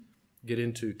get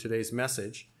into today's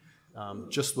message.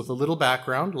 Just with a little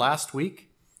background, last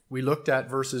week we looked at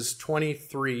verses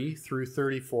 23 through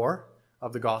 34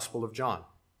 of the Gospel of John.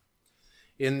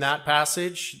 In that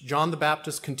passage, John the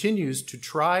Baptist continues to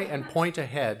try and point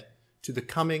ahead to the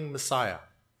coming Messiah.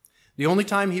 The only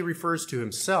time he refers to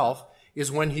himself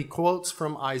is when he quotes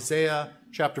from Isaiah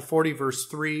chapter 40, verse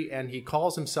 3, and he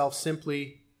calls himself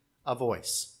simply a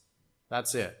voice.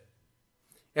 That's it.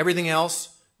 Everything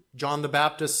else John the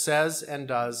Baptist says and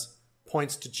does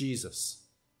points to Jesus.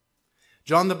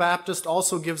 John the Baptist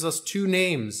also gives us two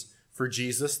names for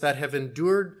Jesus that have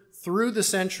endured through the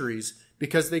centuries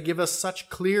because they give us such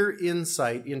clear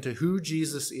insight into who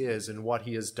Jesus is and what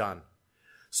he has done.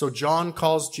 So John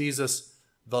calls Jesus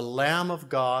the Lamb of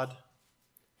God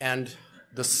and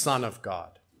the Son of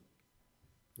God.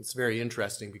 It's very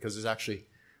interesting because there's actually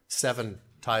 7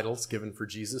 titles given for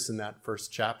Jesus in that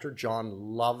first chapter.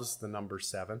 John loves the number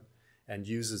 7 and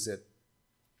uses it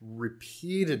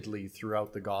repeatedly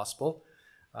throughout the gospel.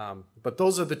 But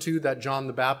those are the two that John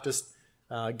the Baptist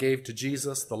gave to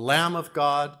Jesus, the Lamb of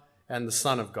God and the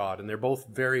Son of God, and they're both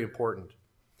very important.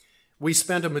 We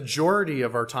spent a majority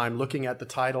of our time looking at the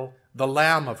title, the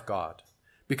Lamb of God,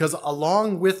 because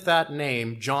along with that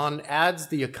name, John adds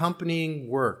the accompanying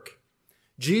work.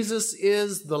 Jesus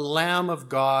is the Lamb of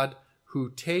God who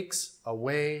takes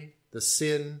away the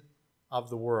sin of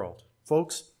the world.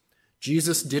 Folks,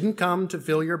 Jesus didn't come to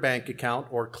fill your bank account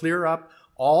or clear up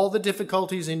all the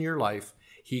difficulties in your life.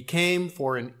 He came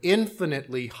for an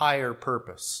infinitely higher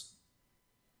purpose,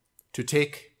 to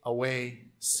take away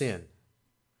sin.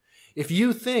 If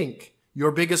you think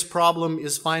your biggest problem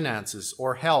is finances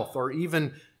or health or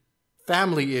even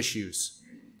family issues,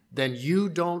 then you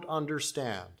don't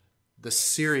understand the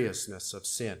seriousness of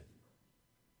sin.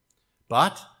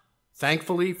 But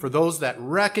thankfully, for those that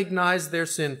recognize their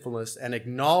sinfulness and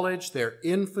acknowledge their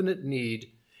infinite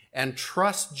need and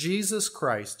trust Jesus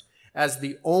Christ as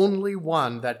the only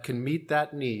one that can meet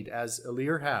that need, as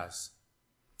Elir has,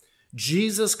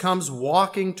 Jesus comes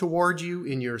walking toward you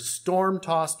in your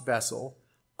storm-tossed vessel,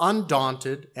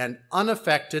 undaunted and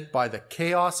unaffected by the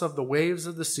chaos of the waves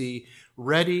of the sea,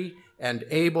 ready and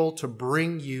able to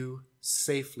bring you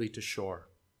safely to shore.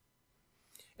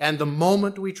 And the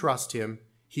moment we trust him,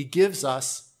 he gives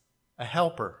us a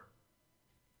helper,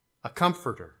 a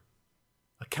comforter,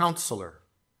 a counselor,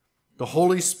 the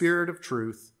Holy Spirit of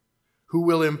truth, who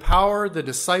will empower the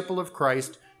disciple of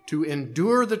Christ to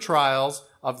endure the trials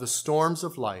of the storms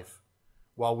of life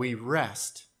while we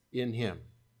rest in him.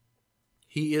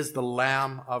 He is the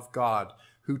Lamb of God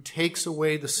who takes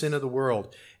away the sin of the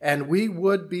world, and we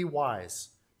would be wise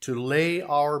to lay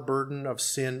our burden of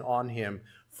sin on him,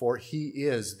 for he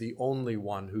is the only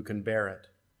one who can bear it,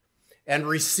 and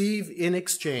receive in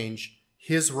exchange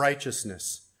his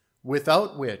righteousness,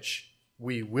 without which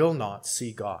we will not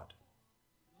see God.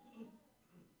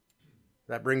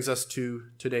 That brings us to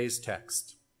today's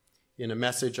text, in a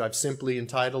message I've simply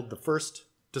entitled The First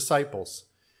Disciples.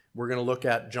 We're going to look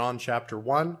at John chapter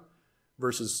 1,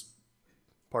 verses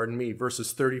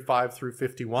 35 through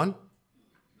 51.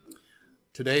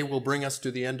 Today will bring us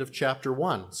to the end of chapter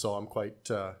 1, so I'm quite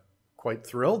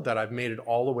thrilled that I've made it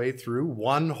all the way through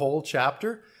one whole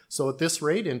chapter. So at this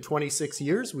rate, in 26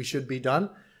 years, we should be done.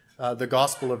 The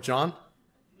Gospel of John.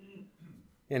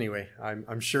 Anyway,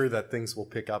 I'm sure that things will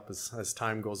pick up as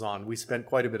time goes on. We spent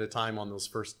quite a bit of time on those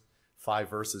first 5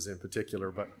 verses in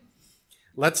particular, but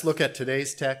let's look at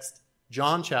today's text,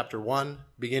 John chapter 1,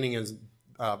 beginning in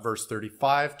verse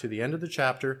 35 to the end of the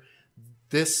chapter.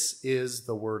 This is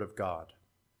the word of God.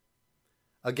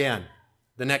 Again,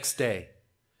 the next day,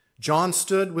 John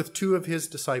stood with 2 of his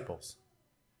disciples,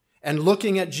 and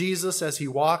looking at Jesus as he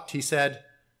walked, he said,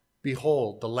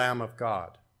 "Behold, the Lamb of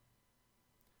God."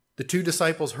 The 2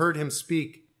 disciples heard him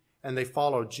speak, and they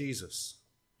followed Jesus.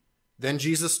 Then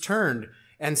Jesus turned,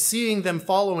 and seeing them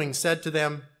following, said to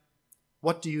them,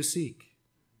 "What do you seek?"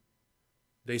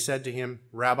 They said to him,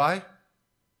 "Rabbi,"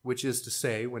 which is to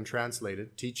say, when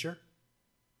translated, teacher,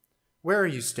 "where are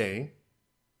you staying?"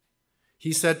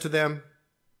 He said to them,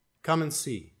 "Come and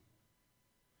see."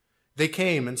 They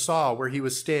came and saw where he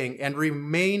was staying and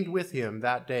remained with him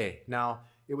that day. Now,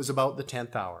 it was about the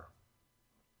 10th hour.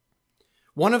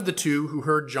 One of the 2 who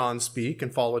heard John speak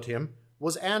and followed him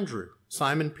was Andrew,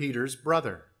 Simon Peter's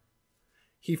brother.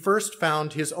 He first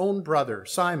found his own brother,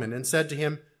 Simon, and said to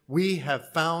him, "We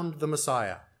have found the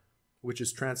Messiah," which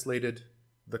is translated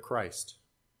the Christ.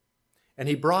 And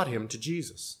he brought him to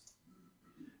Jesus.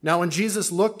 Now, when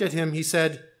Jesus looked at him, he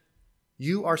said,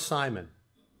 "You are Simon,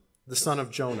 the son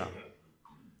of Jonah.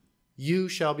 You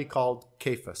shall be called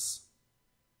Cephas,"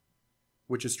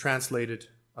 which is translated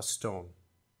a stone.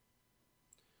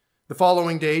 The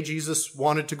following day, Jesus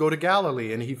wanted to go to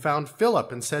Galilee, and he found Philip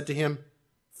and said to him,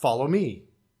 "Follow me."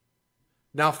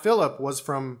 Now Philip was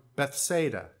from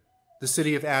Bethsaida, the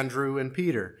city of Andrew and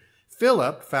Peter.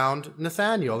 Philip found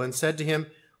Nathanael and said to him,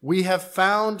 "We have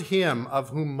found him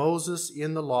of whom Moses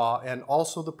in the law and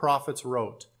also the prophets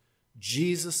wrote,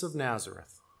 Jesus of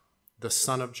Nazareth, the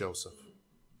son of Joseph."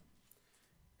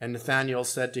 And Nathanael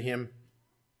said to him,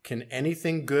 "Can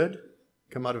anything good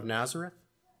come out of Nazareth?"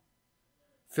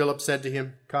 Philip said to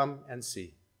him, "Come and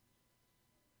see."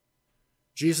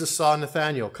 Jesus saw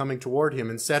Nathanael coming toward him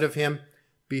and said of him,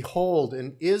 "Behold,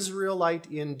 an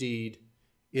Israelite indeed,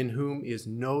 in whom is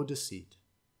no deceit."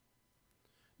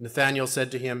 Nathanael said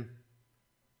to him,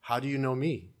 "How do you know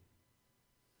me?"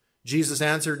 Jesus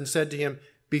answered and said to him,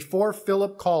 "Before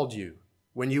Philip called you,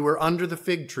 when you were under the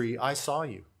fig tree, I saw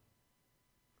you."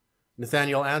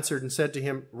 Nathanael answered and said to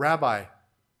him, "Rabbi,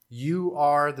 you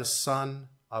are the Son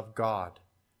of God.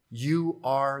 You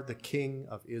are the King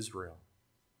of Israel."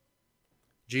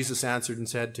 Jesus answered and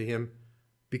said to him,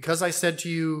 "Because I said to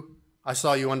you, I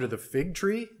saw you under the fig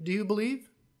tree, do you believe?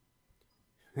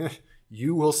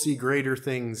 You will see greater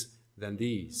things than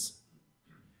these."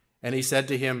 And he said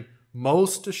to him,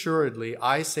 "Most assuredly,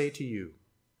 I say to you,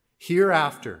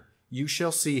 hereafter you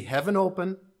shall see heaven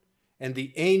open and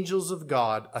the angels of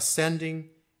God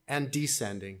ascending and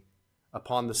descending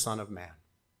upon the Son of Man."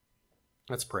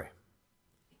 Let's pray.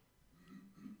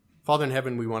 Father in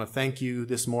heaven, we want to thank you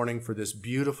this morning for this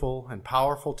beautiful and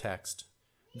powerful text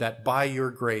that by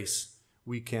your grace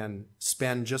we can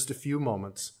spend just a few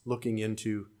moments looking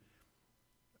into.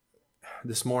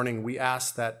 This morning we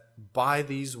ask that by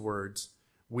these words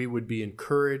we would be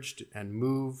encouraged and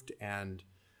moved and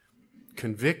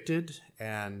convicted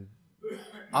and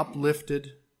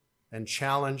uplifted and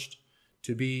challenged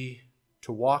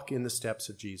to walk in the steps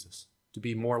of Jesus, to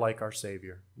be more like our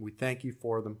Savior. We thank you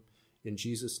for them. In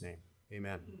Jesus' name,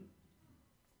 amen.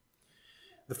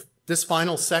 This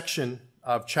final section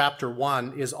of chapter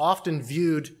 1 is often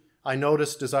viewed, I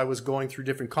noticed as I was going through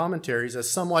different commentaries, as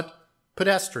somewhat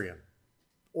pedestrian,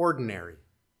 ordinary,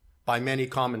 by many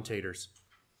commentators.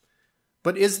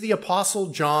 But is the Apostle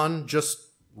John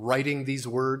just writing these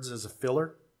words as a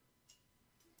filler?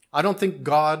 I don't think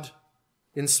God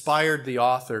inspired the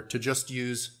author to just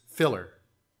use filler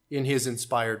in his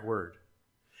inspired word.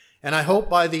 And I hope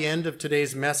by the end of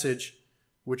today's message,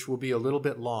 which will be a little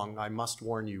bit long, I must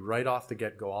warn you right off the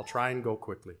get-go, I'll try and go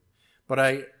quickly. But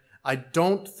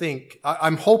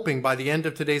I'm hoping by the end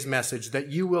of today's message that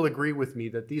you will agree with me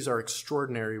that these are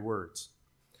extraordinary words.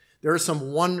 There are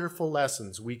some wonderful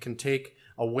lessons we can take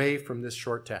away from this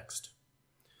short text.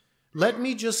 Let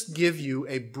me just give you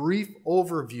a brief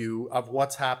overview of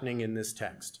what's happening in this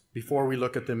text before we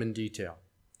look at them in detail.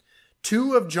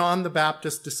 2 of John the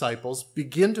Baptist's disciples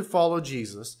begin to follow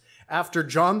Jesus after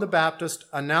John the Baptist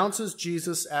announces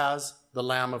Jesus as the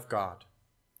Lamb of God.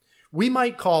 We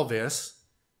might call this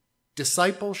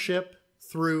discipleship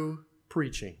through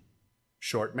preaching.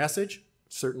 Short message,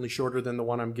 certainly shorter than the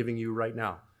one I'm giving you right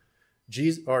now.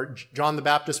 John the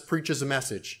Baptist preaches a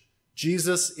message.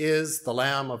 Jesus is the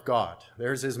Lamb of God.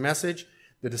 There's his message.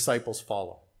 The disciples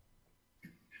follow.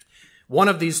 One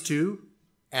of these 2,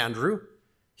 Andrew,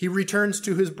 he returns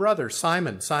to his brother,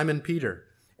 Simon Peter,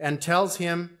 and tells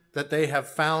him that they have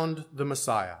found the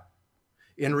Messiah.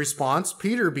 In response,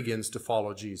 Peter begins to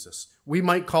follow Jesus. We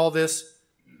might call this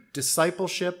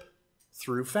discipleship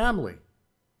through family.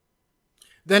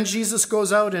 Then Jesus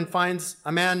goes out and finds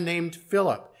a man named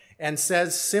Philip and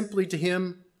says simply to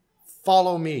him,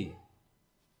 "Follow me."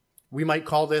 We might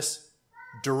call this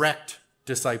direct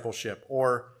discipleship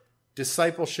or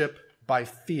discipleship by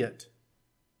fiat.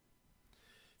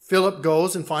 Philip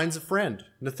goes and finds a friend,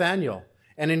 Nathanael,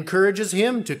 and encourages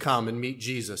him to come and meet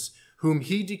Jesus, whom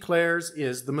he declares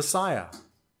is the Messiah.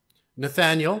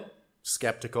 Nathanael,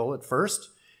 skeptical at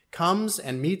first, comes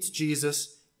and meets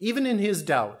Jesus, even in his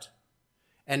doubt,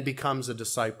 and becomes a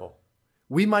disciple.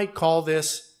 We might call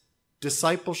this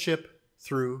discipleship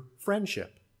through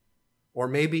friendship, or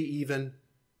maybe even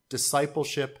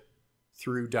discipleship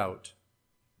through doubt.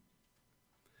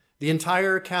 The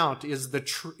entire account is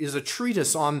a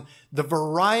treatise on the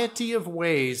variety of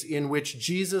ways in which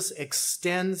Jesus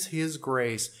extends his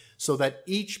grace so that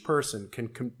each person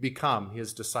can become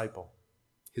his disciple,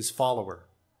 his follower.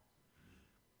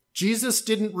 Jesus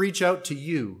didn't reach out to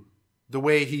you the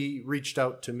way he reached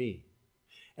out to me.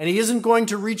 And he isn't going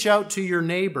to reach out to your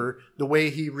neighbor the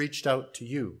way he reached out to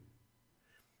you.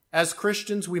 As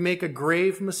Christians, we make a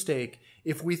grave mistake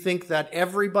if we think that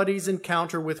everybody's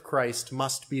encounter with Christ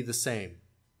must be the same.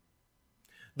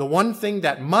 The one thing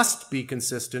that must be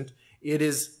consistent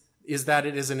is that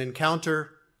it is an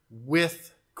encounter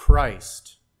with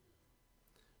Christ.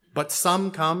 But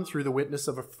some come through the witness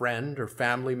of a friend or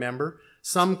family member.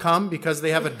 Some come because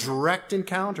they have a direct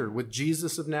encounter with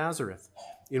Jesus of Nazareth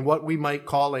in what we might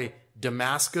call a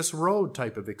Damascus Road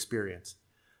type of experience.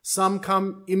 Some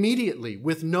come immediately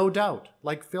with no doubt,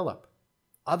 like Philip.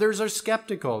 Others are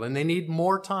skeptical and they need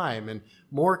more time and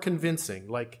more convincing,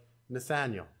 like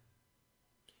Nathanael.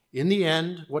 In the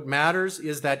end, what matters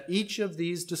is that each of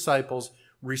these disciples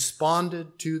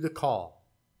responded to the call,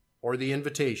 or the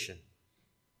invitation,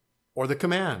 or the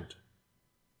command,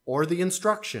 or the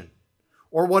instruction,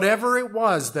 or whatever it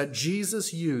was that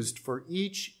Jesus used for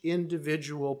each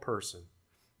individual person.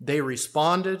 They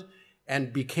responded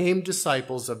and became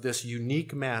disciples of this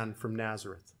unique man from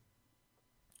Nazareth.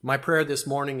 My prayer this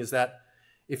morning is that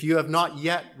if you have not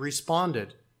yet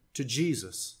responded to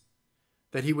Jesus,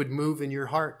 that he would move in your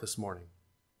heart this morning.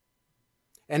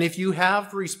 And if you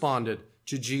have responded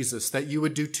to Jesus, that you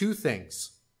would do two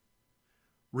things.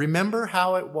 Remember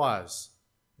how it was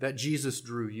that Jesus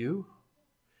drew you,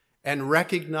 and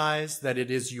recognize that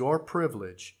it is your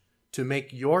privilege to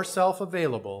make yourself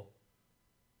available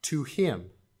to him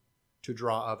to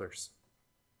draw others.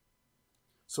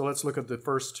 So let's look at the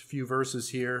first few verses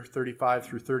here, 35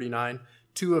 through 39.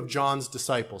 Two of John's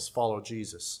disciples follow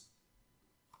Jesus.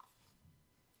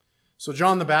 So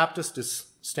John the Baptist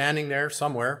is standing there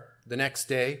somewhere the next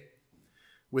day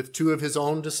with two of his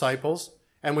own disciples.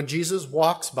 And when Jesus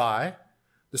walks by,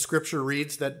 the scripture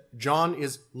reads that John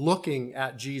is looking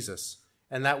at Jesus.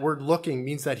 And that word looking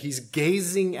means that he's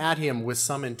gazing at him with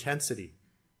some intensity.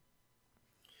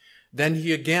 Then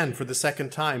he again, for the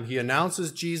second time, he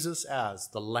announces Jesus as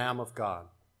the Lamb of God.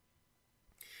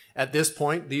 At this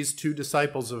point, these two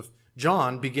disciples of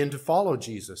John begin to follow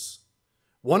Jesus.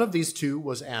 One of these two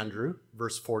was Andrew,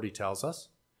 verse 40 tells us.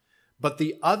 But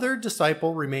the other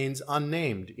disciple remains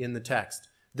unnamed in the text.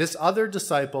 This other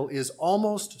disciple is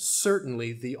almost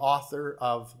certainly the author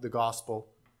of the Gospel,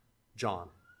 John.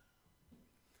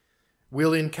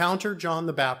 We'll encounter John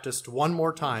the Baptist one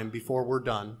more time before we're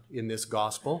done in this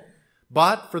Gospel.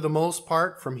 But for the most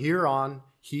part, from here on,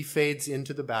 he fades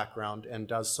into the background and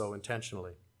does so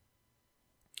intentionally.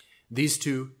 These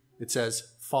two, it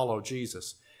says, follow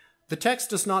Jesus. The text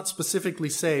does not specifically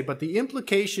say, but the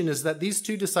implication is that these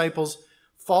two disciples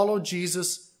follow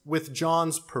Jesus with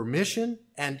John's permission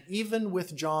and even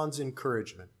with John's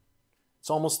encouragement. It's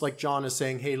almost like John is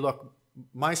saying, hey, look,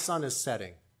 my sun is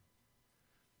setting.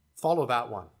 Follow that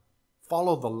one.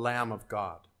 Follow the Lamb of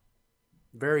God.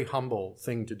 Very humble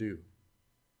thing to do.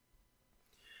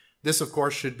 This, of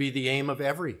course, should be the aim of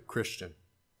every Christian.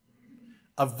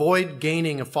 Avoid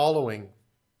gaining a following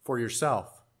for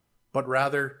yourself, but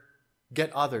rather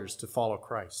get others to follow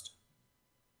Christ.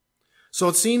 So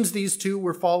it seems these two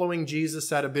were following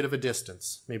Jesus at a bit of a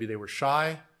distance. Maybe they were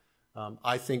shy.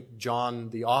 I think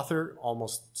John, the author,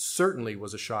 almost certainly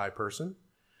was a shy person.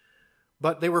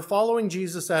 But they were following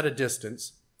Jesus at a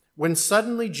distance when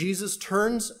suddenly Jesus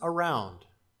turns around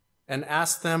and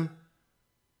asks them,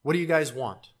 what do you guys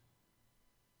want?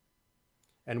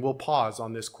 And we'll pause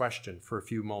on this question for a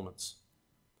few moments.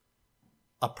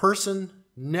 A person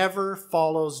never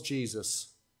follows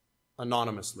Jesus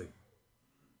anonymously.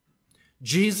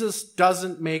 Jesus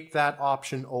doesn't make that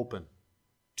option open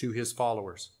to his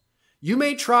followers. You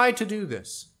may try to do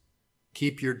this.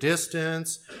 Keep your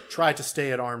distance, try to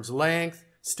stay at arm's length,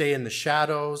 stay in the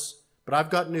shadows. But I've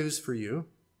got news for you.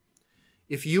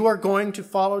 If you are going to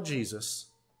follow Jesus,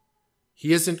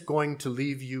 he isn't going to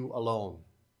leave you alone.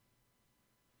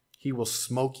 He will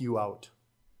smoke you out.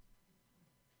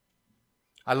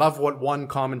 I love what one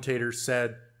commentator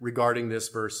said regarding this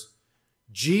verse.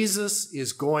 Jesus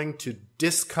is going to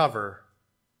discover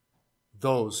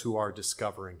those who are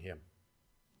discovering him.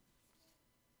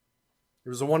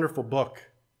 There was a wonderful book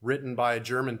written by a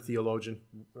German theologian,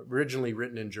 originally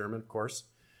written in German, of course.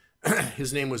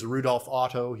 His name was Rudolf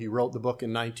Otto. He wrote the book in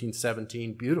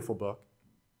 1917, beautiful book,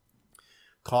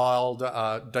 called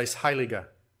Das Heilige,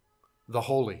 the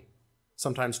Holy,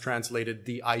 sometimes translated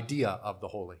the idea of the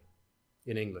holy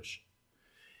in English.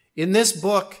 In this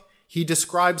book, he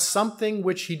describes something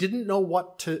which he didn't know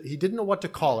what to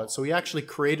call it, so he actually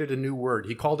created a new word.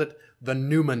 He called it the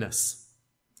numinous.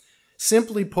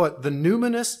 Simply put, the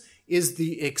numinous is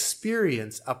the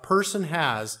experience a person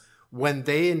has when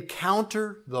they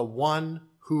encounter the one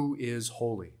who is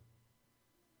holy.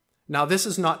 Now, this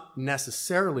is not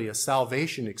necessarily a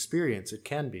salvation experience. It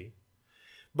can be.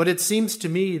 But it seems to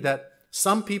me that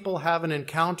some people have an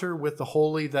encounter with the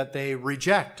holy that they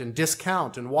reject and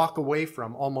discount and walk away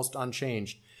from almost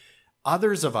unchanged.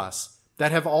 Others of us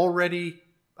that have already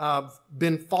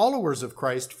been followers of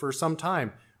Christ for some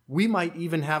time, We might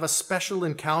even have a special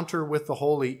encounter with the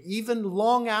holy even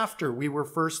long after we were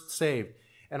first saved.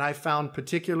 And I found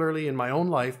particularly in my own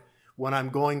life when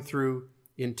I'm going through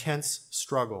intense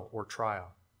struggle or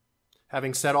trial.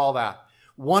 Having said all that,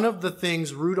 one of the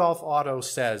things Rudolf Otto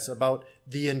says about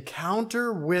the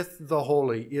encounter with the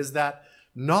holy is that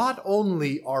not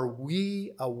only are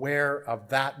we aware of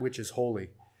that which is holy,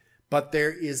 but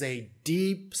there is a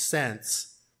deep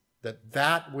sense that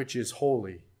that which is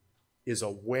holy is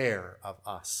aware of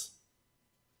us.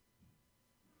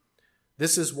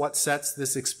 This is what sets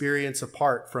this experience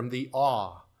apart from the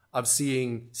awe of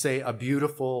seeing, say, a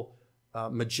beautiful,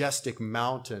 majestic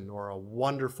mountain or a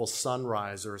wonderful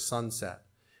sunrise or a sunset.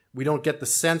 We don't get the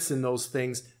sense in those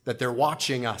things that they're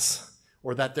watching us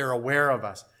or that they're aware of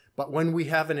us. But when we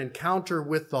have an encounter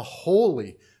with the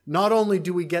holy, not only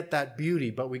do we get that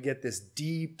beauty, but we get this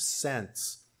deep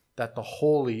sense that the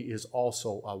holy is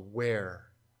also aware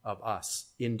of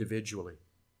us individually.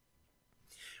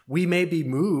 We may be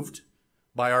moved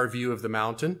by our view of the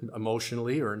mountain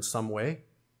emotionally or in some way,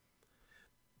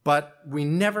 but we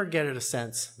never get a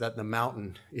sense that the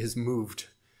mountain is moved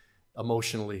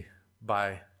emotionally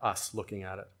by us looking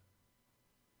at it.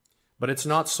 But it's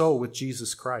not so with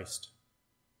Jesus Christ.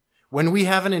 When we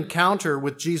have an encounter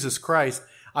with Jesus Christ,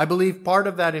 I believe part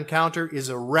of that encounter is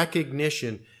a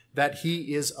recognition that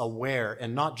he is aware,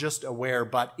 and not just aware,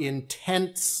 but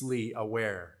intensely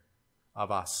aware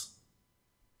of us.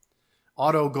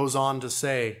 Otto goes on to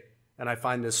say, and I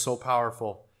find this so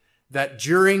powerful, that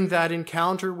during that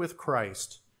encounter with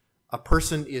Christ, a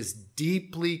person is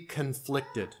deeply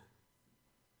conflicted.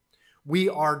 We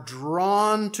are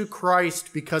drawn to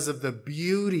Christ because of the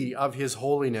beauty of his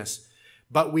holiness,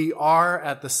 but we are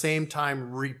at the same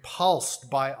time repulsed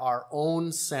by our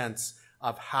own sense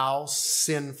of how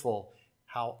sinful,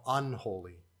 how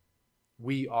unholy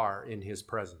we are in his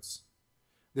presence.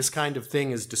 This kind of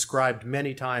thing is described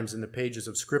many times in the pages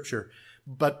of Scripture,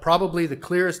 but probably the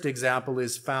clearest example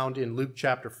is found in Luke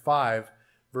chapter 5,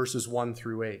 verses 1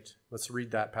 through 8. Let's read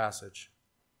that passage.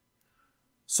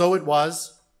 So it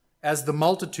was, as the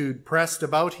multitude pressed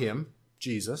about him,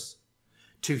 Jesus,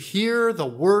 to hear the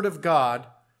word of God,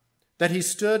 that he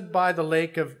stood by the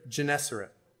lake of Gennesaret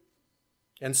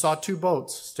and saw two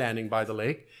boats standing by the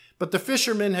lake, but the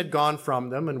fishermen had gone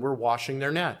from them and were washing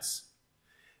their nets.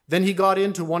 Then he got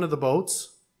into one of the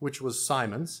boats, which was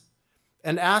Simon's,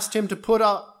 and asked him to put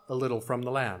out a little from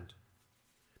the land.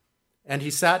 And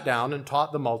he sat down and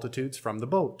taught the multitudes from the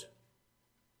boat.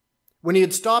 When he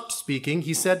had stopped speaking,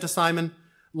 he said to Simon,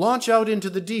 "Launch out into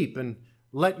the deep and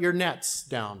let your nets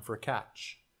down for a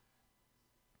catch."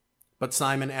 But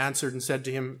Simon answered and said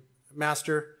to him,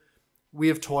 "Master, we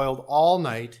have toiled all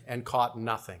night and caught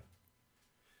nothing.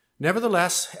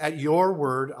 Nevertheless, at your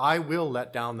word, I will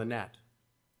let down the net."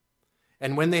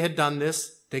 And when they had done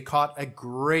this, they caught a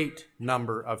great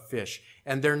number of fish,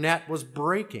 and their net was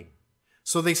breaking.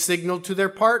 So they signaled to their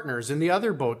partners in the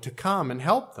other boat to come and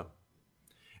help them.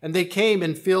 And they came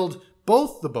and filled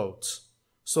both the boats,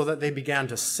 so that they began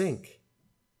to sink.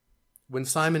 When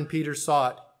Simon Peter saw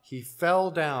it, he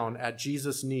fell down at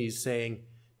Jesus' knees, saying,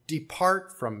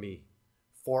 "Depart from me,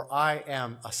 for I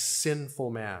am a sinful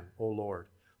man, O Lord."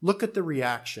 Look at the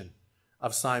reaction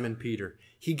of Simon Peter.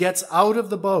 He gets out of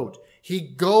the boat. He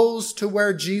goes to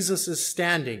where Jesus is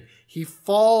standing. He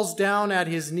falls down at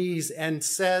his knees and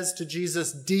says to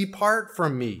Jesus, "Depart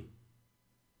from me,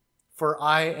 for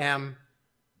I am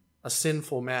a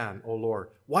sinful man, O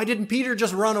Lord." Why didn't Peter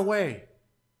just run away?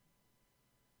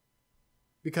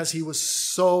 Because he was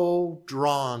so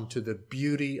drawn to the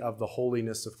beauty of the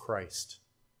holiness of Christ.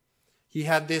 He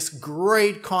had this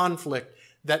great conflict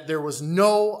that there was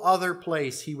no other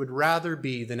place he would rather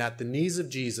be than at the knees of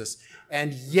Jesus,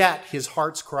 and yet his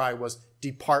heart's cry was,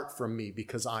 "Depart from me,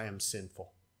 because I am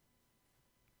sinful."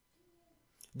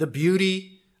 The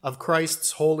beauty of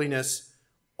Christ's holiness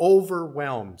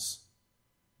overwhelms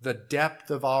the depth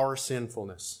of our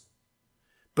sinfulness,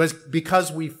 but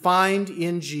because we find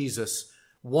in Jesus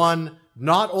one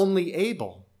not only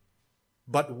able,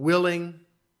 but willing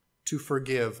to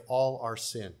forgive all our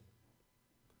sin.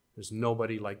 There's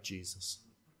nobody like Jesus.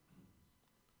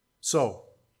 So,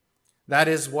 that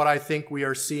is what I think we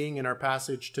are seeing in our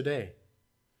passage today.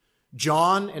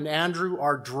 John and Andrew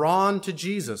are drawn to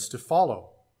Jesus to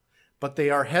follow, but they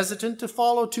are hesitant to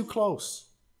follow too close.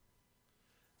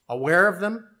 Aware of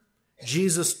them,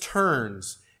 Jesus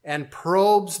turns and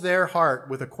probes their heart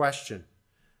with a question.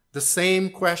 The same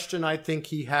question I think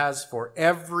he has for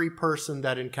every person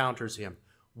that encounters him.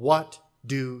 What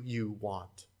do you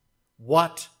want?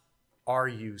 What are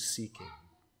you seeking?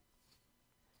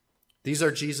 These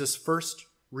are Jesus' first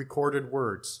recorded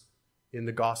words in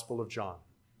the Gospel of John,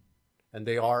 and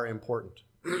they are important.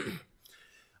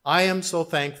 I am so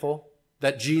thankful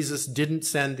that Jesus didn't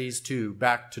send these two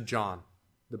back to John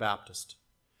the Baptist.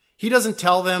 He doesn't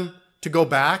tell them to go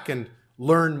back and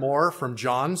learn more from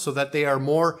John so that they are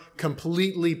more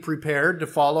completely prepared to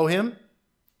follow him.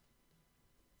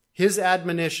 His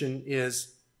admonition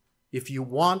is, if you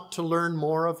want to learn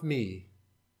more of me,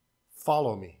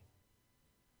 follow me.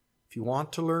 If you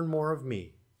want to learn more of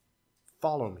me,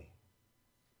 follow me.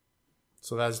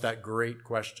 So that's that great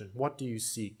question. What do you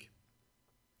seek?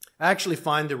 I actually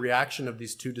find the reaction of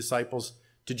these two disciples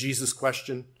to Jesus'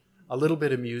 question a little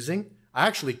bit amusing. I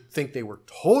actually think they were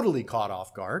totally caught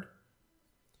off guard.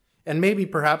 And maybe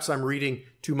perhaps I'm reading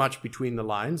too much between the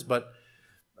lines, but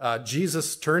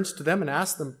Jesus turns to them and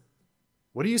asks them,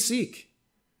 what do you seek?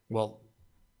 Well,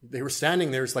 they were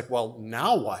standing there. It's like, well,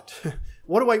 now what?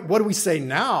 What do we say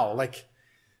now? Like,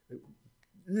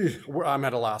 I'm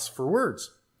at a loss for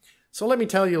words. So let me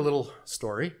tell you a little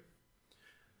story.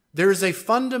 There's a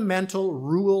fundamental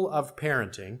rule of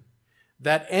parenting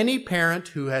that any parent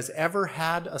who has ever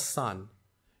had a son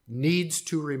needs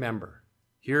to remember.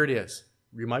 Here it is.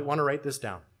 You might want to write this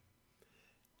down.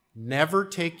 Never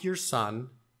take your son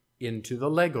into the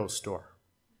Lego store.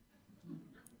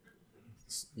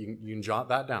 You can jot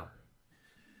that down.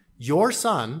 Your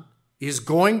son is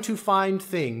going to find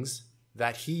things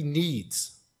that he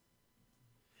needs.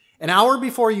 An hour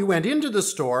before you went into the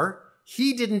store,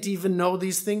 he didn't even know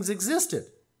these things existed.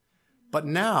 But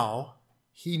now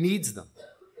he needs them.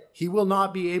 He will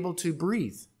not be able to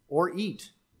breathe or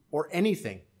eat or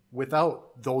anything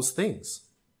without those things.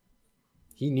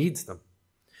 He needs them.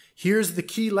 Here's the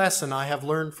key lesson I have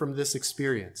learned from this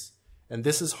experience. And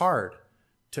this is hard.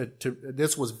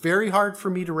 This was very hard for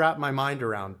me to wrap my mind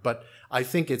around, but I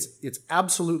think it's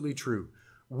absolutely true.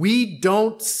 We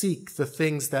don't seek the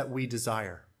things that we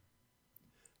desire.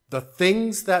 The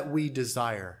things that we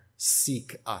desire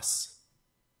seek us.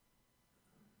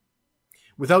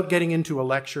 Without getting into a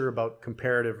lecture about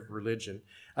comparative religion,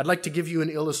 I'd like to give you an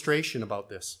illustration about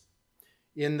this.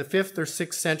 In the 5th or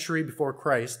 6th century before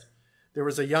Christ, there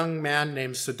was a young man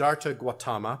named Siddhartha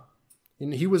Gautama,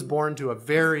 and he was born to a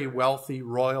very wealthy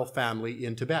royal family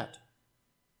in Tibet.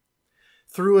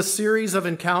 Through a series of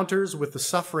encounters with the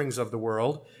sufferings of the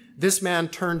world, this man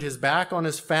turned his back on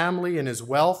his family and his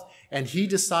wealth, and he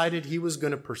decided he was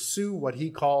going to pursue what he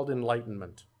called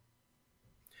enlightenment.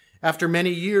 After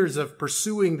many years of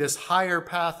pursuing this higher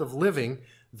path of living,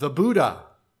 the Buddha,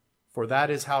 for that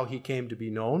is how he came to be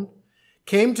known,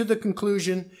 came to the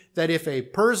conclusion that if a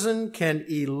person can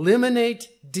eliminate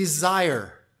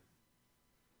desire,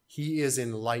 he is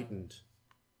enlightened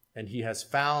and he has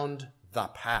found the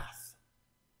path.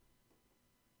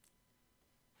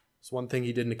 It's one thing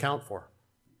he didn't account for.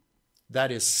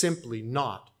 That is simply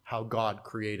not how God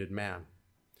created man.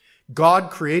 God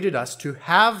created us to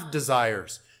have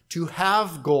desires, to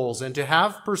have goals, and to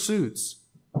have pursuits.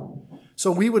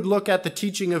 So we would look at the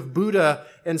teaching of Buddha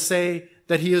and say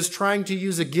that he is trying to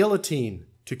use a guillotine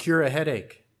to cure a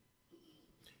headache.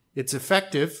 It's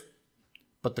effective,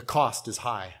 but the cost is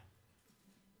high.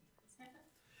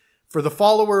 For the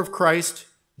follower of Christ,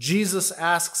 Jesus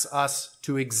asks us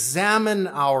to examine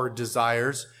our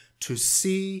desires to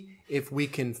see if we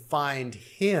can find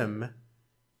him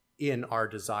in our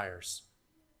desires.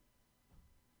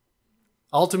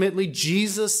 Ultimately,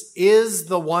 Jesus is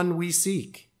the one we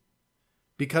seek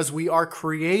because we are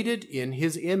created in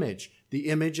his image, the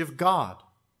image of God.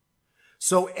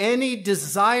 So any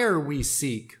desire we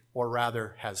seek, or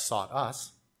rather has sought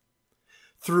us,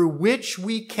 through which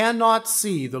we cannot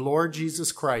see the Lord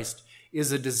Jesus Christ,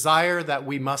 is a desire that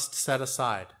we must set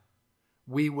aside.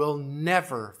 We will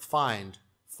never find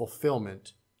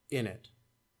fulfillment in it.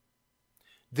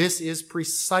 This is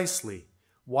precisely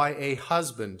why a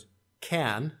husband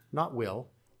can, not will,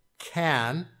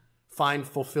 can find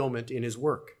fulfillment in his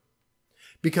work.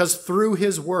 Because through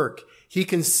his work, he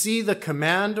can see the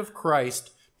command of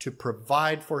Christ to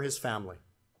provide for his family.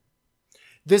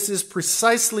 This is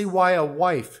precisely why a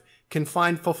wife can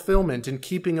find fulfillment in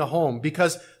keeping a home,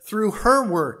 because through her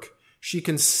work, she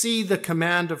can see the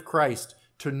command of Christ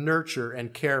to nurture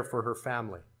and care for her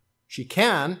family. She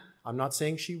can. I'm not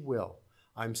saying she will.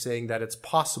 I'm saying that it's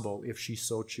possible if she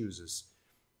so chooses.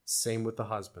 Same with the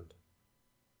husband.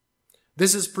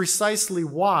 This is precisely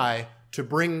why, to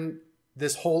bring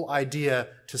this whole idea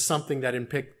to something that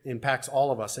impacts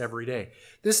all of us every day,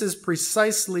 this is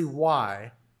precisely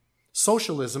why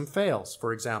socialism fails,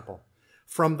 for example.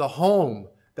 From the home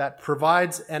that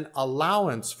provides an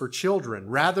allowance for children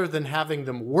rather than having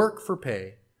them work for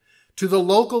pay, to the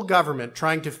local government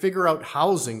trying to figure out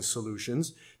housing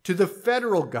solutions, to the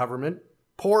federal government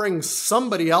pouring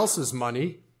somebody else's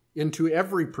money into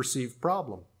every perceived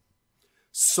problem.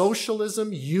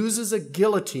 Socialism uses a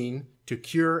guillotine to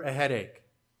cure a headache.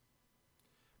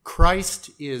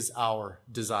 Christ is our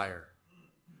desire,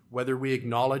 whether we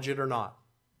acknowledge it or not.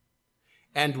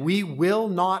 And we will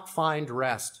not find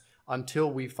rest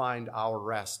until we find our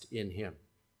rest in him.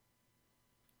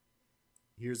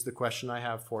 Here's the question I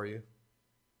have for you.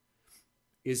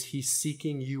 Is he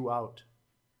seeking you out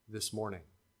this morning?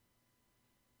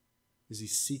 Is he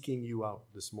seeking you out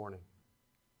this morning?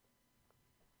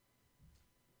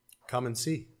 Come and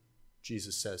see,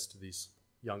 Jesus says to these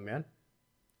young men.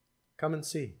 Come and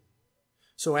see.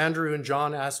 So Andrew and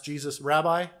John asked Jesus,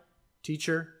 Rabbi,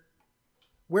 teacher,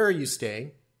 where are you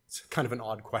staying? It's kind of an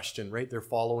odd question, right? They're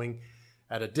following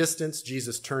at a distance.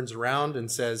 Jesus turns around and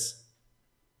says,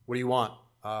 what do you want?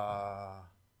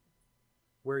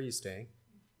 Where are you staying?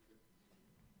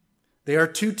 They are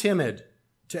too timid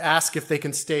to ask if they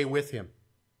can stay with him.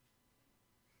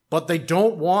 But they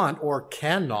don't want or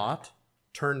cannot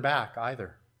turn back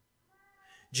either.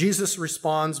 Jesus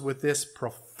responds with this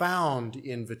profound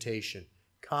invitation.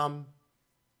 Come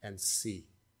and see.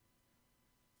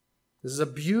 This is a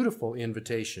beautiful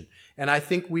invitation, and I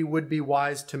think we would be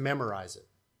wise to memorize it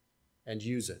and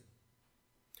use it.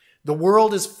 The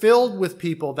world is filled with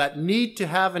people that need to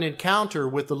have an encounter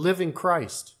with the living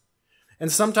Christ.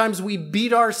 And sometimes we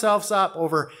beat ourselves up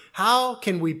over how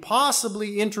can we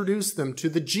possibly introduce them to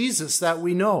the Jesus that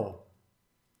we know?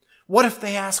 What if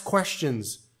they ask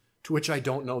questions to which I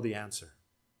don't know the answer?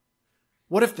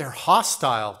 What if they're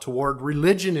hostile toward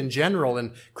religion in general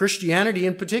and Christianity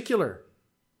in particular?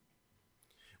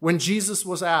 When Jesus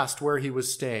was asked where he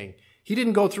was staying, he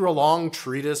didn't go through a long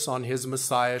treatise on his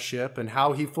messiahship and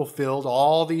how he fulfilled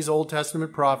all these Old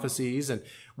Testament prophecies and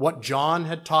what John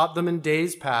had taught them in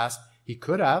days past. He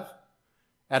could have.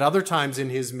 At other times in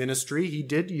his ministry, he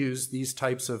did use these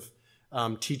types of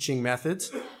teaching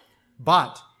methods.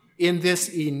 But in this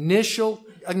initial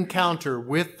encounter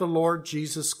with the Lord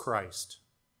Jesus Christ,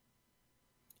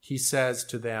 he says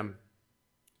to them,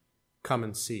 come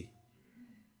and see.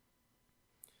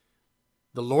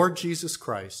 The Lord Jesus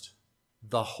Christ,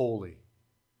 the Holy.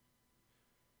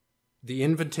 The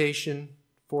invitation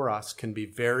for us can be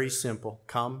very simple.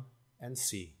 Come and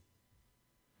see.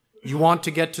 You want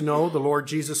to get to know the Lord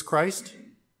Jesus Christ?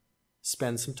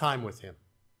 Spend some time with him.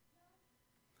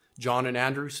 John and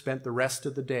Andrew spent the rest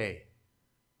of the day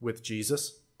with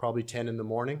Jesus, probably 10 in the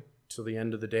morning till the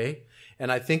end of the day.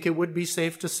 And I think it would be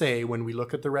safe to say, when we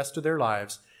look at the rest of their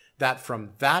lives, that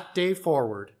from that day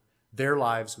forward, their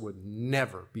lives would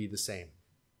never be the same.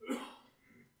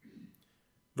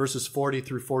 Verses 40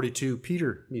 through 42,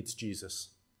 Peter meets Jesus.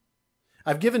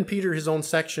 I've given Peter his own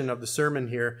section of the sermon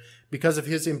here because of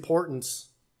his importance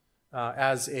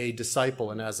as a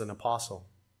disciple and as an apostle.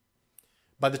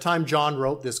 By the time John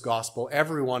wrote this gospel,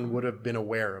 everyone would have been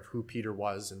aware of who Peter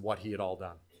was and what he had all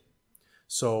done.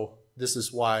 So this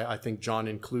is why I think John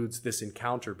includes this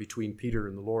encounter between Peter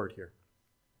and the Lord here.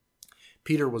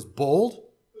 Peter was bold,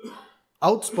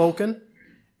 outspoken,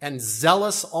 and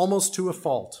zealous almost to a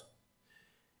fault.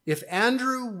 If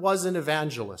Andrew was an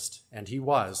evangelist, and he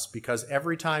was, because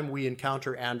every time we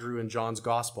encounter Andrew in John's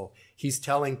gospel, he's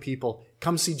telling people,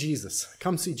 come see Jesus,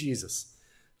 come see Jesus.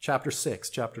 Chapter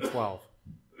 6, chapter 12.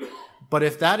 But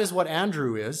if that is what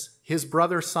Andrew is, his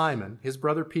brother Simon, his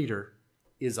brother Peter,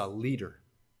 is a leader.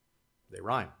 They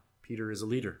rhyme. Peter is a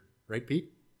leader. Right,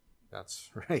 Pete? That's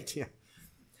right, yeah.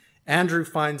 Andrew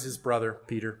finds his brother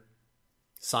Peter,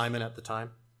 Simon at the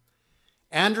time.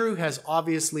 Andrew has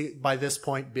obviously, by this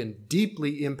point, been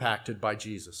deeply impacted by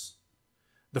Jesus.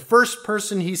 The first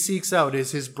person he seeks out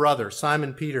is his brother,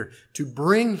 Simon Peter, to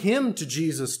bring him to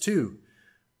Jesus too.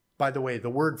 By the way, the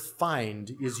word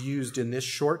find is used in this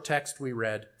short text we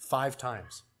read 5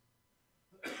 times.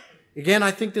 Again,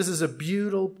 I think this is a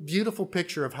beautiful, beautiful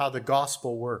picture of how the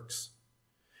gospel works.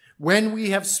 When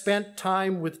we have spent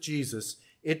time with Jesus,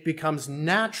 it becomes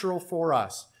natural for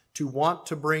us to want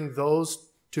to bring those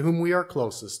to whom we are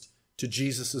closest to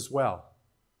Jesus as well.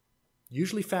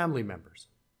 Usually family members.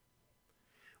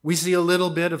 We see a little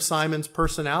bit of Simon's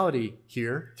personality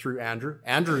here through Andrew.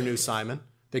 Andrew knew Simon.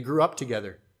 They grew up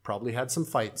together. Probably had some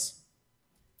fights.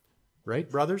 Right,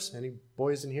 brothers? Any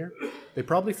boys in here? They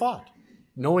probably fought.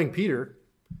 Knowing Peter,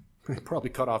 they probably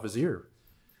cut off his ear.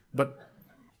 But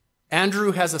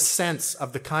Andrew has a sense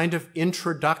of the kind of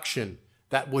introduction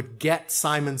that would get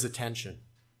Simon's attention.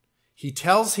 He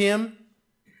tells him,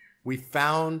 we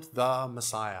found the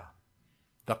Messiah,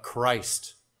 the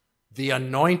Christ, the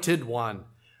anointed one,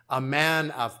 a man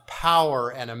of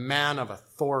power and a man of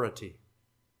authority.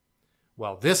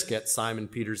 Well, this gets Simon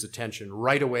Peter's attention.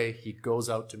 Right away, he goes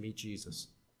out to meet Jesus.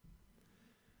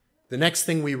 The next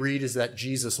thing we read is that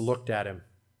Jesus looked at him.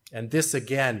 And this,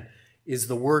 again, is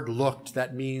the word looked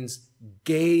that means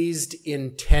gazed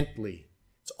intently.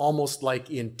 It's almost like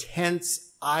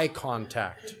intense eye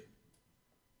contact.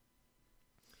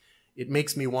 It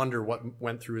makes me wonder what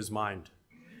went through his mind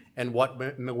and what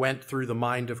went through the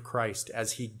mind of Christ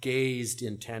as he gazed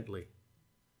intently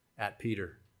at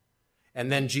Peter. And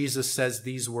then Jesus says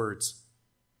these words,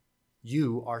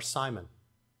 "You are Simon,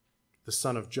 the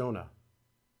son of Jonah.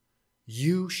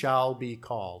 You shall be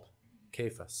called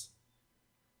Cephas."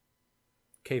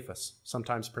 Cephas,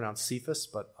 sometimes pronounced Cephas,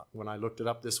 but when I looked it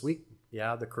up this week,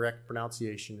 the correct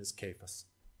pronunciation is Cephas.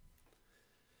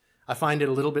 I find it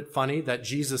a little bit funny that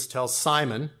Jesus tells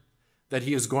Simon that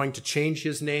he is going to change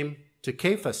his name to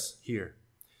Cephas here.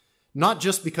 Not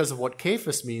just because of what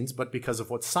Cephas means, but because of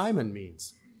what Simon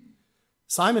means.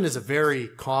 Simon is a very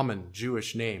common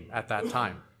Jewish name at that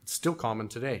time. It's still common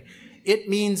today. It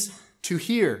means to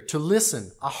hear, to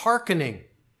listen, a hearkening.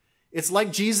 It's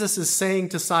like Jesus is saying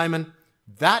to Simon,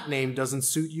 that name doesn't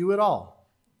suit you at all.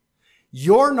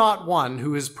 You're not one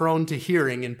who is prone to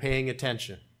hearing and paying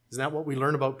attention. Isn't that what we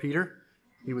learn about Peter?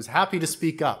 He was happy to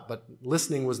speak up, but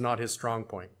listening was not his strong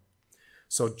point.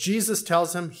 So Jesus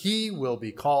tells him he will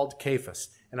be called Cephas.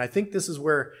 And I think this is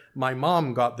where my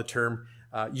mom got the term,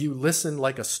 you listen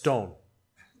like a stone.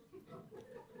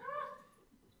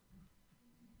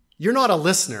 You're not a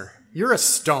listener. You're a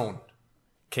stone,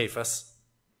 Cephas.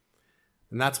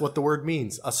 And that's what the word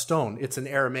means, a stone. It's an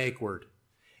Aramaic word.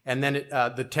 And then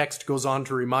the text goes on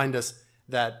to remind us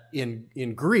that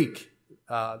in Greek,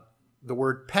 the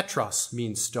word Petros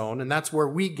means stone, and that's where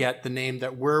we get the name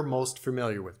that we're most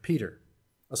familiar with, Peter,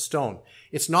 a stone.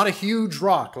 It's not a huge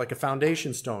rock like a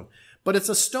foundation stone, but it's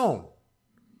a stone.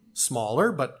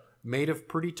 Smaller, but made of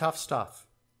pretty tough stuff.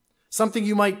 Something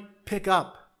you might pick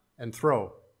up and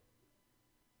throw.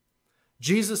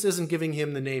 Jesus isn't giving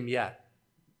him the name yet.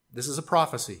 This is a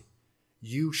prophecy.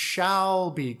 You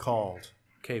shall be called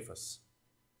Cephas.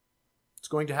 It's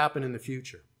going to happen in the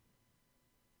future.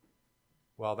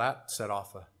 Well, that set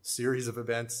off a series of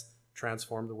events,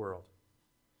 transformed the world.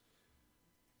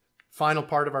 Final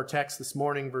part of our text this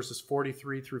morning, verses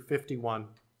 43 through 51. The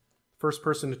first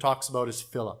person it talks about is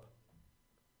Philip.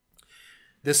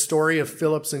 This story of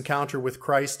Philip's encounter with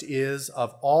Christ is,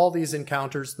 of all these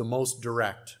encounters, the most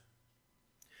direct.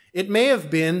 It may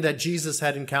have been that Jesus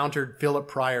had encountered Philip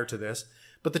prior to this,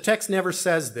 but the text never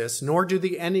says this, nor do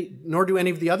any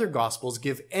of the other Gospels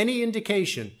give any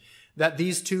indication that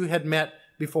these two had met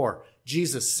before.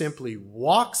 Jesus simply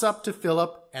walks up to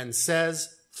Philip and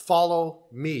says, "Follow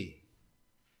me."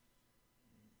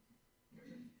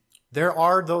 There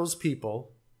are those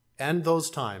people and those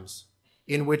times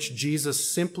in which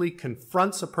Jesus simply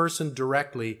confronts a person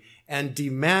directly and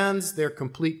demands their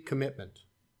complete commitment.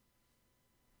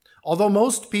 Although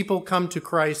most people come to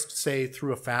Christ, say,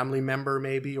 through a family member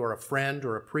maybe, or a friend,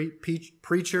 or a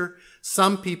preacher,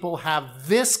 some people have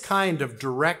this kind of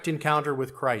direct encounter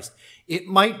with Christ. It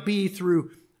might be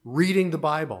through reading the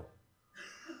Bible.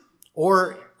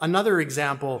 Or another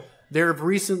example, there have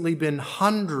recently been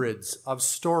hundreds of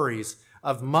stories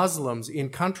of Muslims in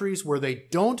countries where they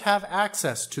don't have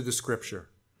access to the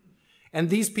Scripture. And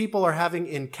these people are having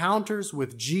encounters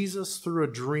with Jesus through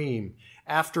a dream,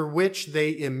 after which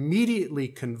they immediately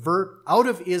convert out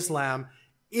of Islam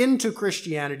into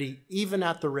Christianity, even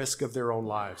at the risk of their own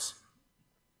lives.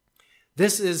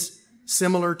 This is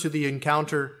similar to the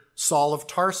encounter Saul of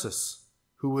Tarsus,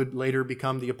 who would later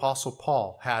become the Apostle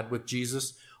Paul, had with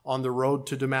Jesus on the road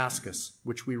to Damascus,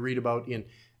 which we read about in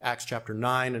Acts chapter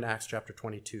 9 and Acts chapter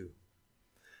 22.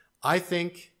 I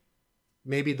think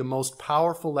maybe the most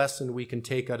powerful lesson we can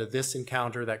take out of this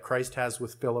encounter that Christ has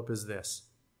with Philip is this.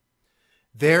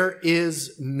 There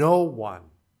is no one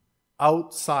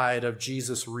outside of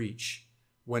Jesus' reach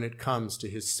when it comes to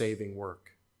his saving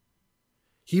work.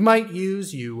 He might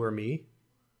use you or me.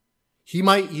 He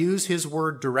might use his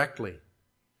word directly.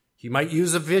 He might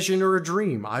use a vision or a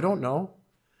dream. I don't know.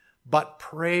 But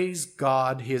praise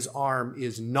God, his arm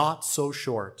is not so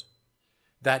short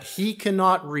that he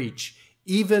cannot reach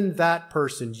even that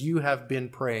person you have been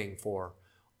praying for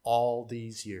all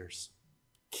these years.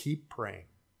 Keep praying.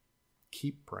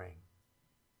 Keep praying.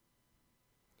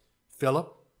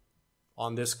 Philip,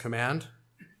 on this command,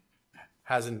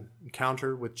 has an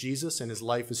encounter with Jesus and his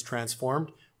life is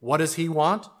transformed. What does he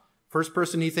want? First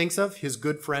person he thinks of, his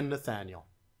good friend Nathanael.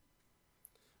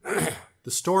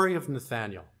 The story of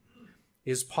Nathanael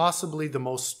is possibly the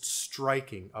most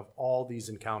striking of all these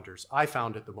encounters. I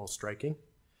found it the most striking.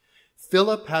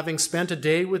 Philip, having spent a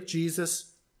day with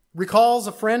Jesus, recalls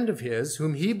a friend of his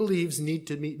whom he believes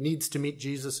needs to meet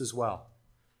Jesus as well,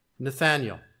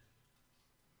 Nathanael.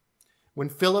 When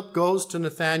Philip goes to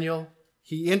Nathanael,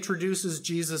 he introduces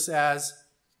Jesus as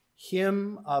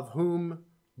him of whom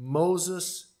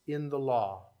Moses in the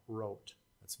law wrote.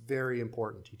 That's very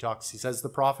important. He says the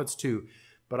prophets too,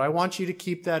 but I want you to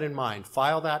keep that in mind.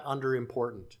 File that under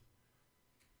important.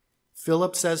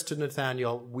 Philip says to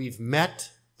Nathanael, we've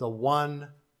met the one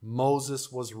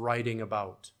Moses was writing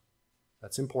about.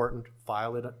 That's important.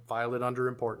 File it under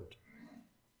important.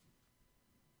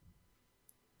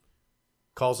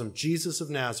 Calls him Jesus of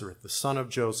Nazareth, the son of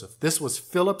Joseph. This was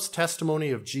Philip's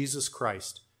testimony of Jesus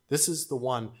Christ. This is the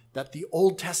one that the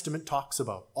Old Testament talks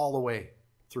about all the way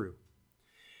through.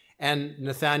 And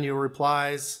Nathanael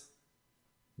replies,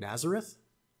 Nazareth?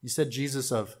 You said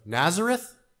Jesus of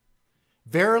Nazareth?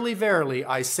 Verily, verily,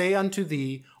 I say unto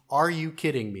thee, are you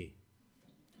kidding me?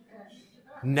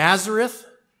 Nazareth?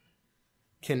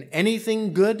 Can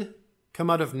anything good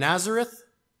come out of Nazareth?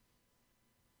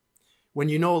 When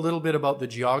you know a little bit about the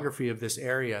geography of this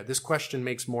area, this question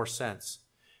makes more sense.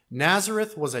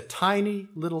 Nazareth was a tiny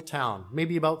little town,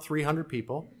 maybe about 300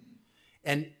 people,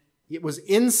 and it was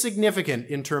insignificant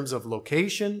in terms of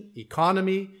location,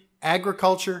 economy,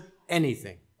 agriculture,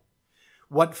 anything.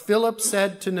 What Philip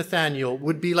said to Nathanael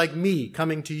would be like me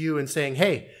coming to you and saying,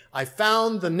 hey, I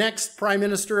found the next Prime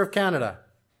Minister of Canada.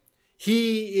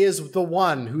 He is the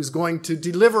one who's going to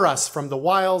deliver us from the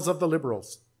wiles of the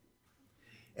Liberals.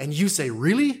 And you say,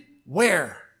 really?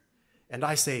 Where? And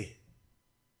I say,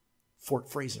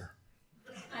 Fort Fraser.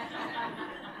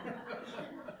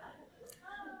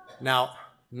 Now,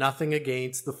 nothing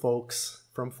against the folks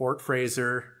from Fort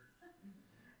Fraser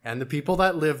and the people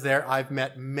that live there. I've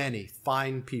met many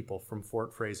fine people from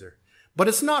Fort Fraser. But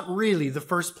it's not really the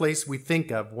first place we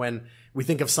think of when we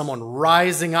think of someone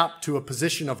rising up to a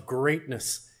position of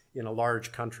greatness in a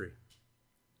large country.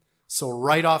 So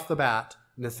right off the bat,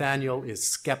 Nathanael is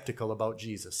skeptical about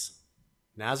Jesus.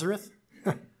 Nazareth?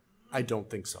 I don't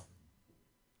think so.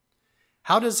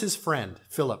 How does his friend,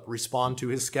 Philip, respond to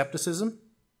his skepticism?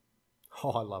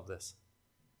 Oh, I love this.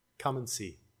 Come and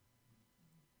see.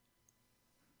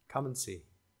 Come and see.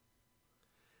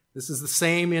 This is the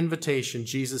same invitation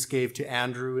Jesus gave to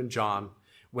Andrew and John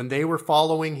when they were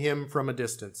following him from a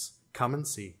distance. Come and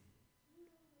see.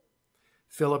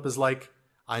 Philip is like,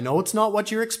 I know it's not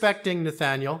what you're expecting,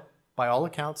 Nathanael. By all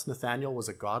accounts, Nathanael was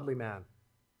a godly man.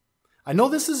 I know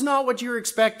this is not what you're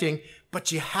expecting,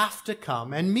 but you have to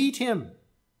come and meet him.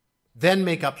 Then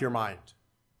make up your mind.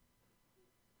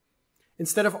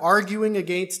 Instead of arguing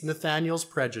against Nathanael's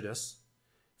prejudice,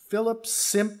 Philip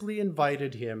simply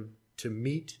invited him to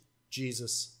meet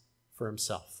Jesus for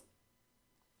himself.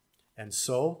 And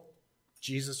so,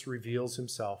 Jesus reveals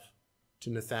himself to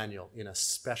Nathanael in a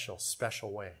special,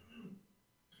 special way.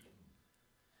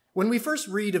 When we first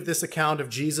read of this account of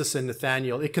Jesus and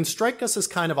Nathanael, it can strike us as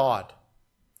kind of odd.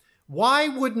 Why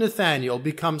would Nathanael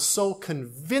become so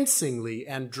convincingly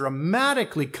and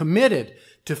dramatically committed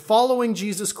to following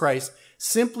Jesus Christ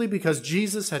simply because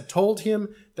Jesus had told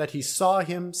him that he saw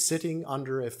him sitting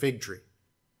under a fig tree?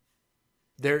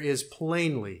 There is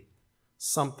plainly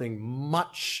something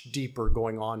much deeper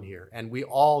going on here, and we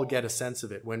all get a sense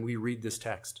of it when we read this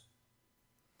text.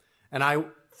 And I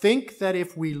think that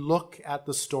if we look at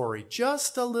the story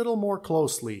just a little more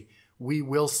closely, we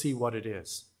will see what it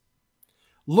is.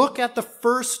 Look at the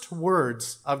first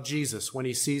words of Jesus when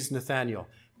he sees Nathanael.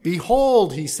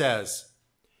 Behold, he says,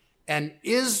 an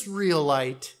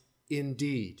Israelite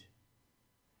indeed,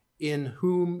 in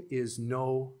whom is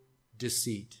no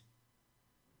deceit.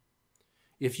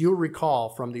 If you'll recall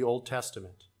from the Old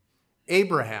Testament,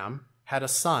 Abraham had a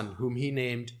son whom he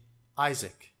named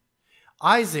Isaac.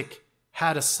 Isaac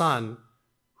had a son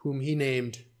whom he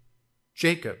named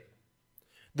Jacob.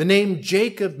 The name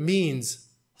Jacob means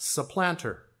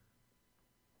supplanter,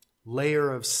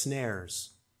 layer of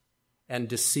snares, and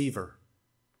deceiver.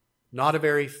 Not a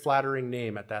very flattering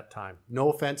name at that time.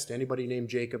 No offense to anybody named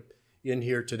Jacob in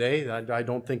here today. I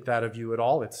don't think that of you at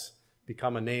all. It's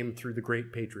become a name through the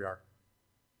great patriarch.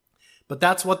 But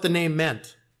that's what the name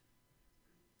meant.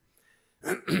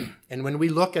 And when we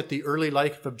look at the early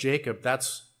life of Jacob,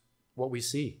 that's what we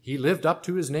see. He lived up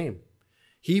to his name.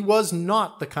 He was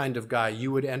not the kind of guy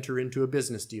you would enter into a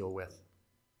business deal with.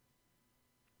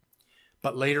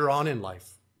 But later on in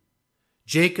life,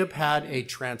 Jacob had a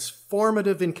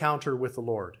transformative encounter with the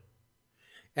Lord.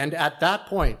 And at that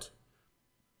point,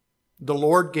 the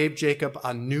Lord gave Jacob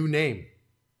a new name,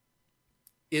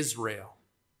 Israel,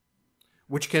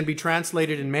 which can be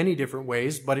translated in many different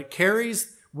ways, but it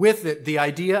carries with it the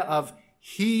idea of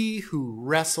he who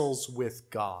wrestles with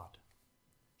God.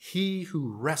 he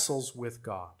who wrestles with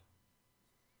God.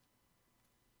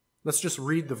 Let's just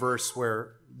read the verse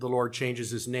where the Lord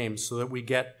changes his name so that we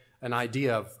get an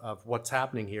idea of what's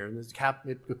happening here. And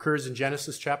it occurs in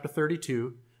Genesis chapter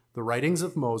 32, the writings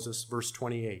of Moses, verse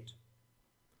 28.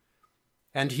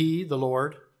 And he, the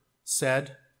Lord,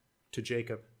 said to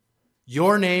Jacob,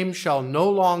 "Your name shall no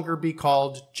longer be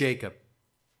called Jacob,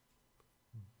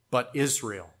 but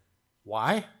Israel."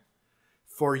 Why?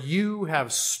 "For you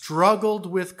have struggled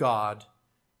with God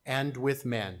and with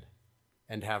men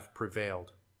and have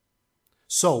prevailed."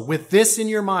 So, with this in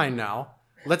your mind now,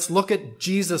 let's look at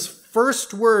Jesus'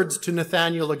 first words to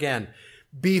Nathanael again.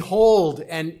 "Behold,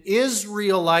 an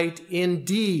Israelite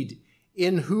indeed,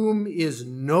 in whom is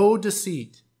no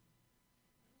deceit."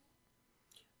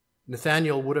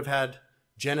 Nathanael would have had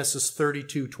Genesis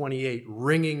 32:28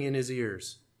 ringing in his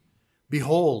ears.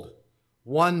 Behold,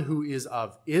 one who is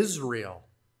of Israel,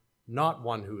 not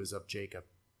one who is of Jacob.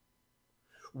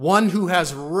 One who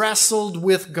has wrestled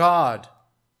with God,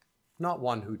 not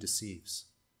one who deceives.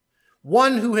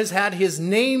 One who has had his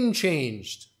name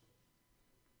changed.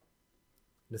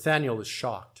 Nathanael is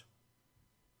shocked.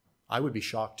 I would be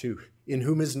shocked too. In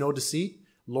whom is no deceit?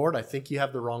 Lord, I think you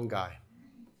have the wrong guy.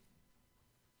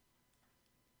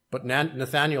 But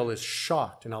Nathanael is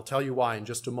shocked, and I'll tell you why in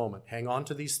just a moment. Hang on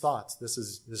to these thoughts. This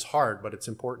is hard, but it's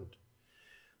important.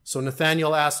 So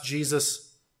Nathanael asked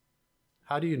Jesus,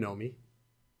 "How do you know me?"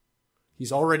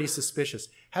 He's already suspicious.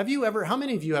 How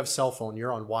many of you have cell phone?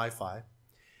 You're on Wi-Fi.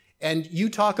 And you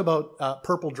talk about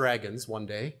purple dragons one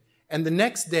day, and the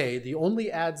next day, the only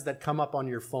ads that come up on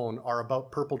your phone are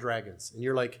about purple dragons. And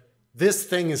you're like, this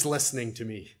thing is listening to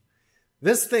me.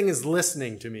 This thing is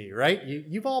listening to me, right?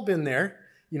 You've all been there.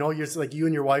 You know, you're like you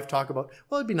and your wife talk about,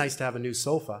 well, it'd be nice to have a new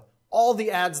sofa. All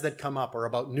the ads that come up are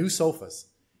about new sofas.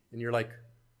 And you're like,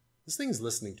 this thing is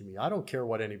listening to me. I don't care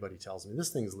what anybody tells me. This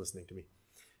thing is listening to me.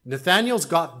 Nathanael's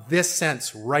got this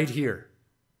sense right here.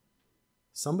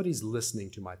 Somebody's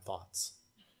listening to my thoughts.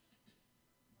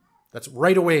 That's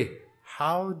right away.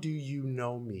 How do you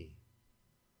know me?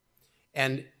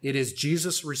 And it is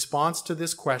Jesus' response to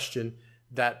this question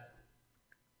that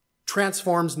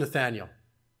transforms Nathanael.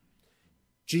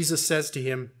 Jesus says to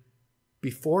him,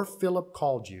 "Before Philip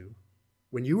called you,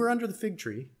 when you were under the fig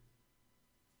tree,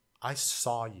 I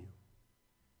saw you."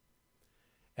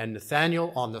 And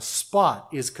Nathanael on the spot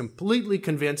is completely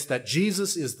convinced that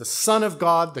Jesus is the Son of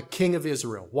God, the King of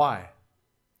Israel. Why?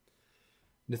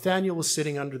 Nathanael was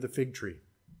sitting under the fig tree.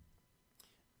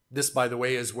 This, by the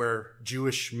way, is where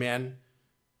Jewish men,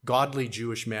 godly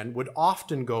Jewish men, would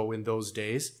often go in those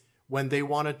days when they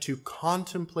wanted to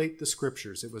contemplate the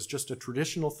scriptures. It was just a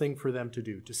traditional thing for them to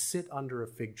do, to sit under a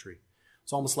fig tree.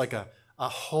 It's almost like a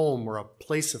home or a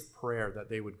place of prayer that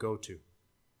they would go to.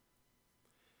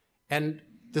 And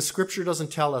the scripture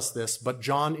doesn't tell us this, but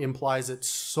John implies it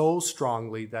so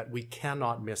strongly that we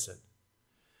cannot miss it.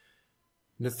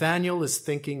 Nathanael is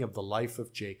thinking of the life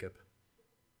of Jacob.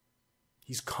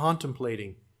 He's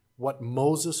contemplating what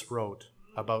Moses wrote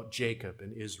about Jacob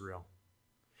and Israel.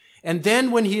 And then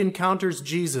when he encounters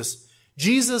Jesus,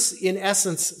 Jesus in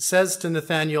essence says to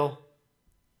Nathanael,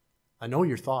 "I know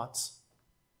your thoughts,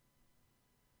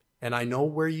 and I know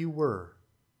where you were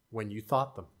when you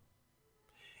thought them.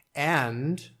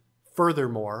 And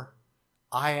furthermore,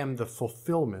 I am the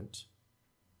fulfillment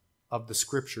of the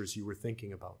scriptures you were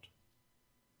thinking about."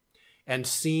 And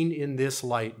seen in this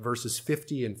light, verses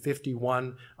 50 and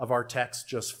 51 of our text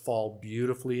just fall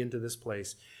beautifully into this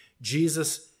place.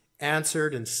 Jesus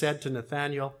answered and said to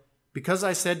Nathanael, "Because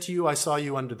I said to you, I saw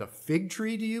you under the fig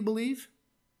tree, do you believe?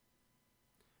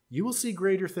 You will see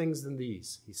greater things than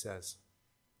these," he says.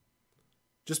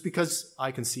 Just because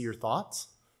I can see your thoughts,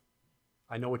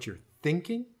 I know what you're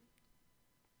thinking.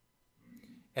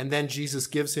 And then Jesus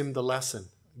gives him the lesson.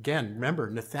 Again, remember,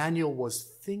 Nathanael was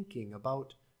thinking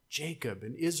about Jacob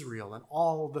and Israel and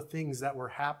all the things that were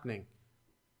happening.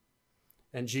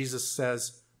 And Jesus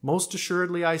says, "Most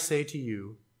assuredly I say to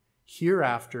you,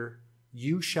 hereafter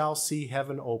you shall see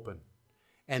heaven open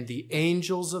and the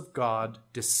angels of God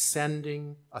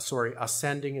ascending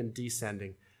and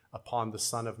descending upon the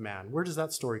Son of Man." Where does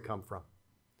that story come from?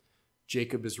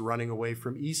 Jacob is running away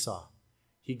from Esau.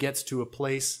 He gets to a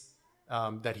place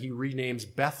that he renames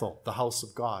Bethel, the house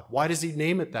of God. Why does he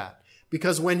name it that?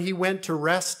 Because when he went to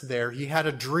rest there, he had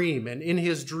a dream. And in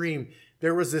his dream,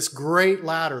 there was this great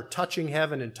ladder touching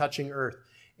heaven and touching earth,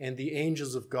 and the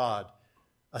angels of God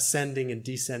ascending and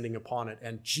descending upon it.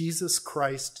 And Jesus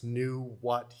Christ knew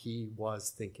what he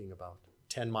was thinking about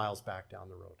 10 miles back down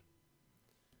the road.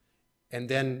 And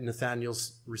then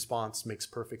Nathanael's response makes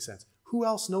perfect sense. Who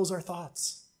else knows our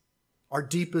thoughts? Our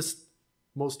deepest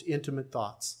most intimate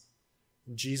thoughts.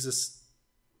 Jesus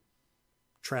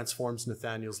transforms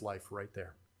Nathanael's life right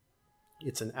there.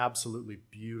 It's an absolutely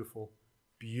beautiful,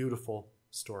 beautiful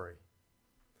story.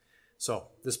 So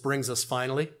this brings us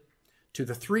finally to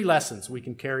the 3 lessons we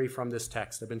can carry from this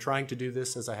text. I've been trying to do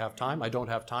this as I have time. I don't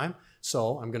have time,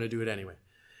 so I'm going to do it anyway.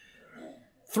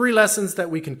 3 lessons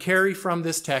that we can carry from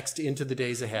this text into the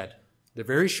days ahead. They're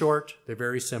very short. They're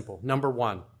very simple. Number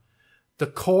 1, the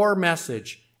core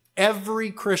message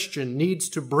every Christian needs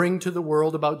to bring to the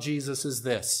world about Jesus is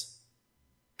this: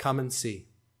 come and see.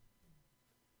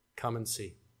 Come and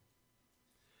see.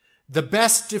 The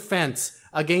best defense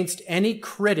against any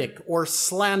critic or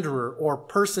slanderer or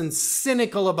person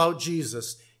cynical about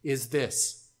Jesus is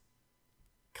this: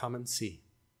 come and see.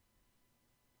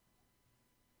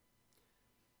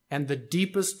 And the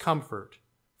deepest comfort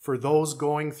for those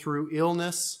going through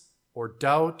illness or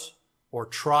doubt or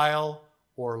trial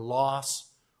or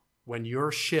loss, when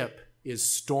your ship is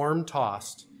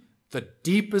storm-tossed, the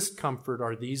deepest comfort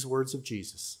are these words of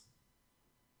Jesus: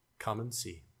 come and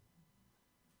see.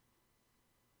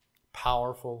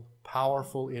 Powerful,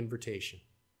 powerful invitation.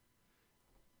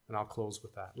 And I'll close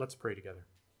with that. Let's pray together.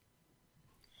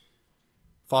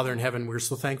 Father in heaven, we're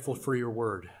so thankful for your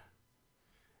word.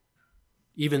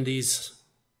 Even these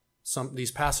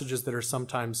passages that are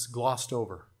sometimes glossed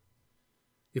over,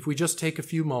 if we just take a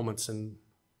few moments and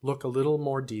look a little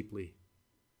more deeply,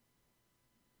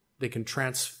 they can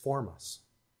transform us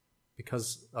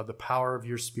because of the power of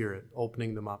your Spirit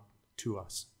opening them up to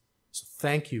us. So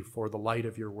thank you for the light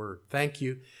of your word. Thank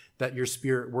you that your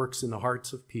Spirit works in the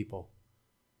hearts of people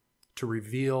to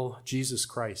reveal Jesus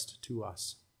Christ to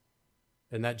us,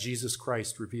 and that Jesus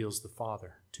Christ reveals the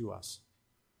Father to us.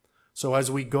 So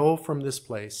as we go from this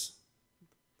place,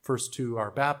 first to our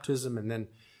baptism and then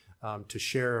to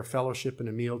share a fellowship and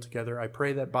a meal together, I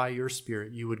pray that by your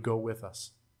Spirit you would go with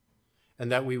us,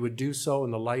 and that we would do so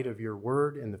in the light of your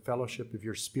word and the fellowship of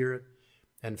your Spirit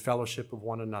and fellowship of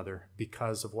one another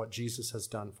because of what Jesus has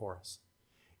done for us.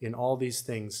 In all these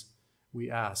things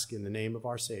we ask in the name of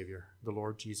our Savior, the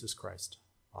Lord Jesus Christ.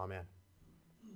 Amen.